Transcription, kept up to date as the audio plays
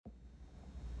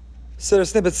Siddur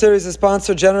Snippet series is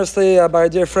sponsored generously by our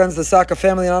dear friends, the Saka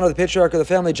family, in honor of the patriarch of the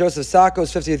family, Joseph Saka,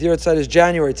 whose 50th year outside is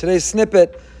January. Today's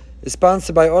snippet is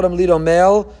sponsored by Autumn Lido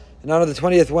Mail in honor of the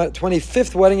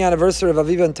 25th wedding anniversary of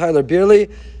Aviva and Tyler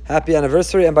Beerley. Happy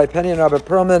anniversary. And by Penny and Robert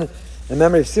Perlman in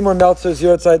memory of Seymour Meltzer's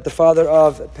year outside, the father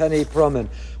of Penny Perlman.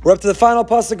 We're up to the final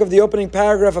pasuk of the opening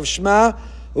paragraph of Shema.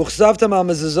 Uchzavtam al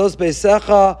mezuzos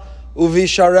beisecha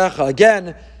uvisharecha.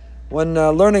 Again, when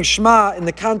learning Shema in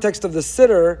the context of the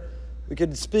Siddur, we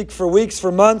could speak for weeks,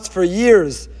 for months, for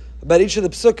years about each of the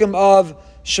psukim of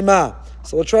Shema.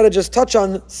 So we'll try to just touch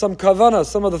on some kavanah,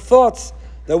 some of the thoughts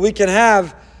that we can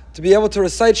have to be able to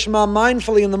recite Shema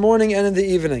mindfully in the morning and in the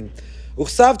evening. You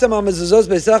should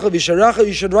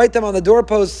write them on the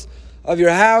doorposts of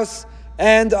your house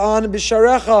and on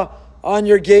bisharecha, on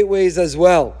your gateways as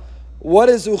well. What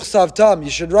is uchsavtam? You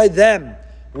should write them.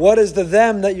 What is the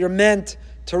them that you're meant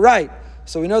to write?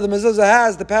 So we know the mezuzah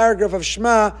has the paragraph of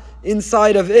Shema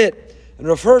inside of it. And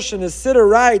Rav Hirsch in his Siddur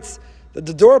writes that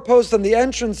the doorposts and the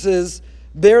entrances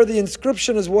bear the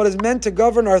inscription as what is meant to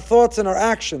govern our thoughts and our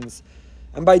actions.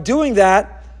 And by doing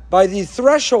that, by the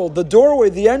threshold, the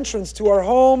doorway, the entrance to our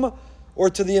home or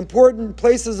to the important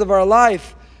places of our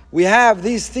life, we have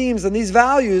these themes and these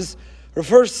values. Rav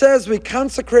Hirsch says we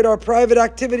consecrate our private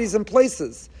activities and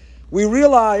places. We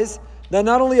realize that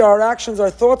not only our actions, our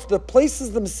thoughts, the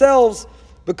places themselves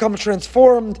become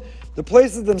transformed, the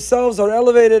places themselves are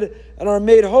elevated and are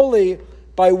made holy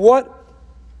by what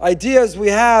ideas we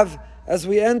have as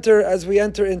we enter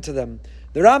into them.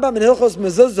 The Rambam in Hilchos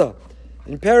Mezuzah,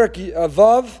 in Perek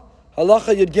Vav,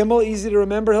 Halacha Yud Gimel, easy to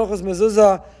remember, Hilchos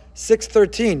Mezuzah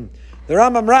 6:13. The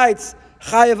Rambam writes,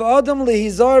 Chayav Adam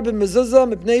lehizar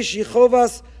b'mezuzah mipnei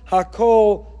shichovas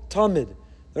hakol tamid.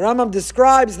 The Rambam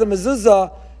describes the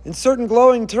mezuzah in certain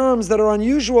glowing terms that are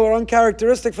unusual or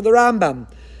uncharacteristic for the Rambam.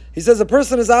 He says a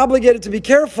person is obligated to be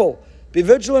careful, be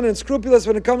vigilant and scrupulous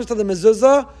when it comes to the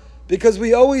mezuzah, because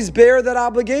we always bear that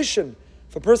obligation.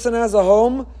 If a person has a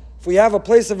home, if we have a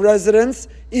place of residence,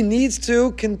 it needs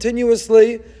to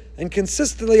continuously and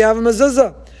consistently have a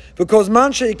mezuzah. Because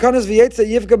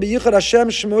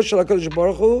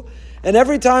and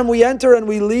every time we enter and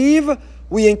we leave,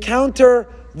 we encounter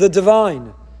the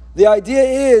divine. The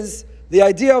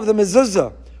idea of the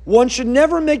mezuzah. One should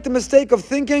never make the mistake of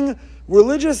thinking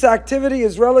religious activity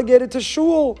is relegated to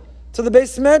shul, to the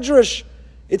Beis Medrash.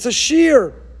 It's a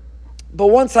shir. But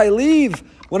once I leave,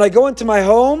 when I go into my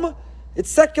home, it's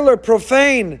secular,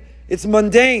 profane, it's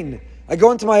mundane. I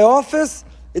go into my office,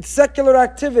 it's secular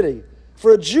activity.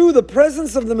 For a Jew, the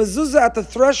presence of the mezuzah at the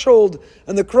threshold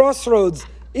and the crossroads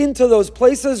into those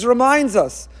places reminds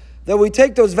us that we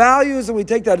take those values and we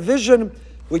take that vision,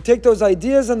 we take those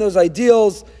ideas and those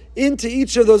ideals into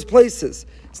each of those places.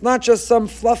 It's not just some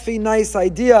fluffy, nice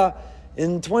idea.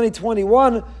 In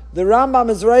 2021, the Rambam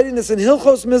is writing this in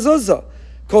Hilchos Mezuzah.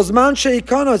 Kozman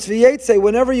she'ikanos v'yetze,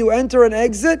 whenever you enter and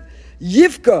exit,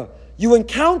 yivka, you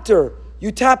encounter,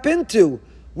 you tap into,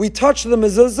 we touch the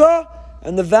mezuzah,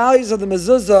 and the values of the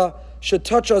mezuzah should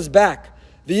touch us back.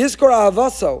 V'yizkor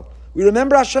ahavaso, we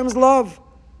remember Hashem's love.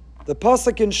 The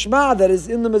pasuk in Shema that is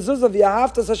in the mezuzah,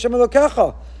 v'yahavtas Hashem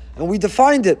Elokecha, and we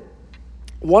defined it.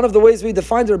 One of the ways we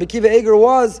defined it, Rabbi Akiva Eger,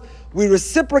 was we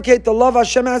reciprocate the love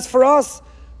Hashem has for us.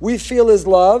 We feel His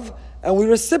love, and we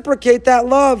reciprocate that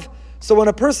love. So when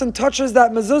a person touches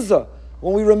that mezuzah,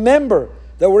 when we remember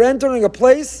that we're entering a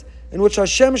place in which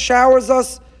Hashem showers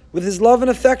us with His love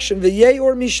and affection,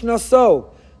 v'yeor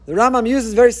mishnaso. The Rambam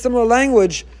uses very similar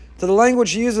language to the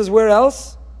language he uses where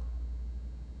else?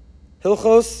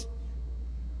 Hilchos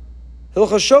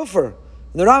Shofar.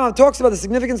 And the Rambam talks about the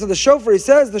significance of the shofar. He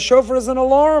says the shofar is an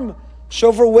alarm.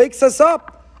 Shofar wakes us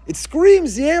up. It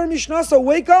screams, Yeir Mishnaso,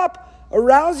 wake up.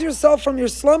 Arouse yourself from your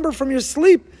slumber, from your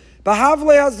sleep.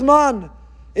 Bahavle Hazman.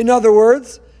 In other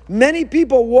words, many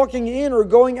people walking in or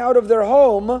going out of their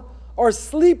home are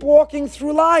sleepwalking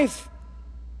through life.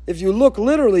 If you look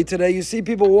literally today, you see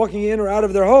people walking in or out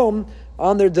of their home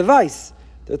on their device.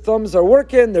 Their thumbs are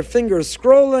working, their fingers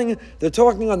scrolling, they're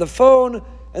talking on the phone,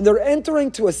 and they're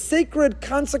entering to a sacred,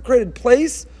 consecrated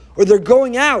place, or they're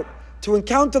going out to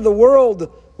encounter the world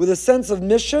with a sense of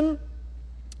mission.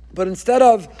 But instead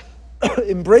of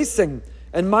embracing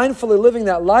and mindfully living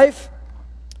that life,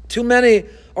 too many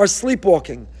are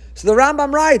sleepwalking. So the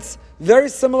Rambam writes, very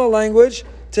similar language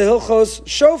to Hilchos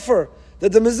Shofar,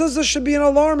 that the mezuzah should be an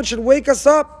alarm, it should wake us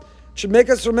up, it should make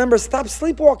us remember, stop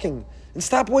sleepwalking, and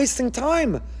stop wasting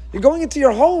time. You're going into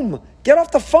your home, get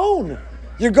off the phone.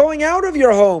 You're going out of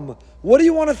your home. What do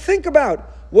you want to think about?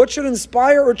 What should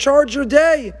inspire or charge your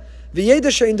day? And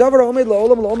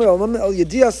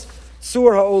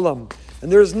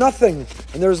there is nothing,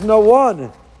 and there is no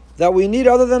one that we need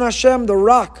other than Hashem, the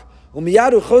rock. So we see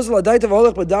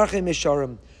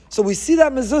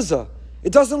that mezuzah.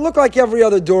 It doesn't look like every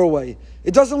other doorway.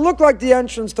 It doesn't look like the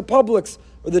entrance to Publix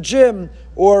or the gym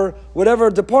or whatever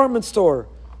department store.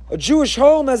 A Jewish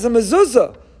home has a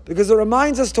mezuzah because it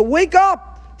reminds us to wake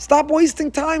up. Stop wasting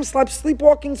time. Stop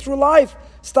sleepwalking through life.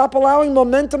 Stop allowing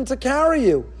momentum to carry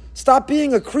you. Stop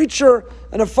being a creature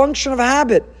and a function of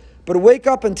habit. But wake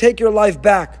up and take your life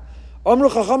back. And the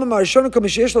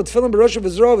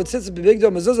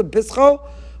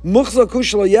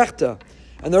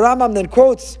Rambam then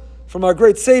quotes from our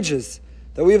great sages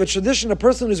that we have a tradition, a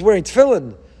person who's wearing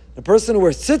tefillin, a person who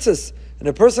wears tzitzis, and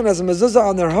a person who has a mezuzah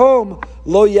on their home,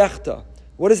 lo yechta.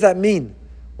 What does that mean?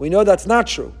 We know that's not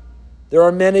true. There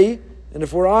are many, and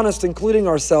if we're honest, including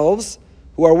ourselves,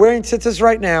 who are wearing tzitzis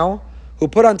right now, who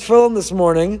put on tefillin this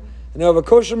morning, and who have a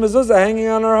kosher mezuzah hanging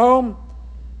on our home.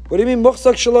 What do you mean,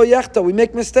 muchzak shelo yechta? We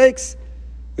make mistakes.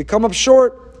 We come up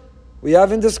short. We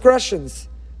have indiscretions.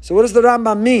 So what does the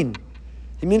Rambam mean?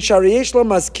 He means shariyesh lo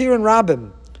mazkirin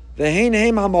rabim vehein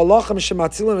heim hamalachim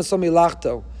shematzilin asom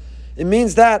ilachto. It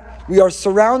means that we are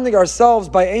surrounding ourselves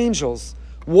by angels.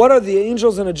 What are the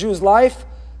angels in a Jew's life?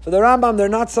 For the Rambam, they're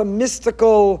not some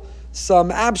mystical,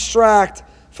 some abstract.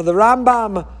 For the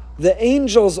Rambam, the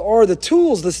angels are the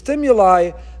tools, the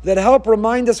stimuli that help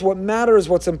remind us what matters,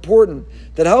 what's important,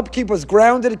 that help keep us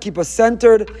grounded, keep us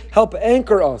centered, help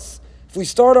anchor us. If we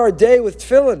start our day with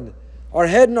tefillin, our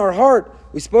head and our heart,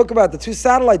 we spoke about the 2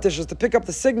 satellite dishes to pick up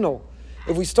the signal.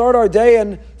 If we start our day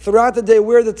and throughout the day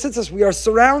wear the tzitzis, we are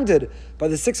surrounded by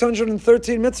the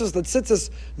 613 mitzvahs that tzitzis,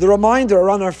 the reminder, are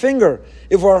on our finger.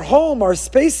 If our home, our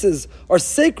spaces are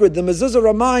sacred, the mezuzah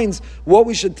reminds what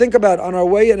we should think about on our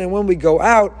way in and when we go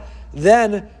out,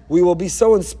 then we will be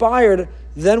so inspired,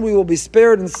 then we will be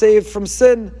spared and saved from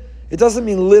sin. It doesn't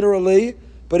mean literally,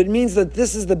 but it means that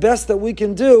this is the best that we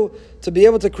can do to be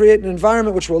able to create an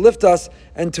environment which will lift us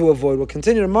and to avoid. We'll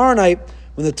continue tomorrow night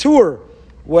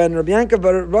when Rabbi Yankov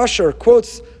bar Rasher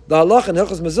quotes the halach in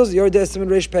Hilchos Mezuzah, Yordei Siman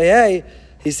Reish Pei,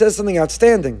 he says something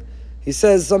outstanding. He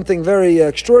says something very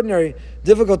extraordinary,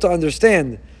 difficult to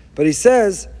understand. But he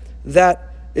says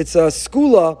that it's a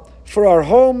skula for our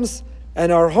homes,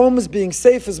 and our homes being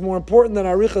safe is more important than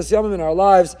our richas yamim in our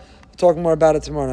lives. We'll talk more about it tomorrow night.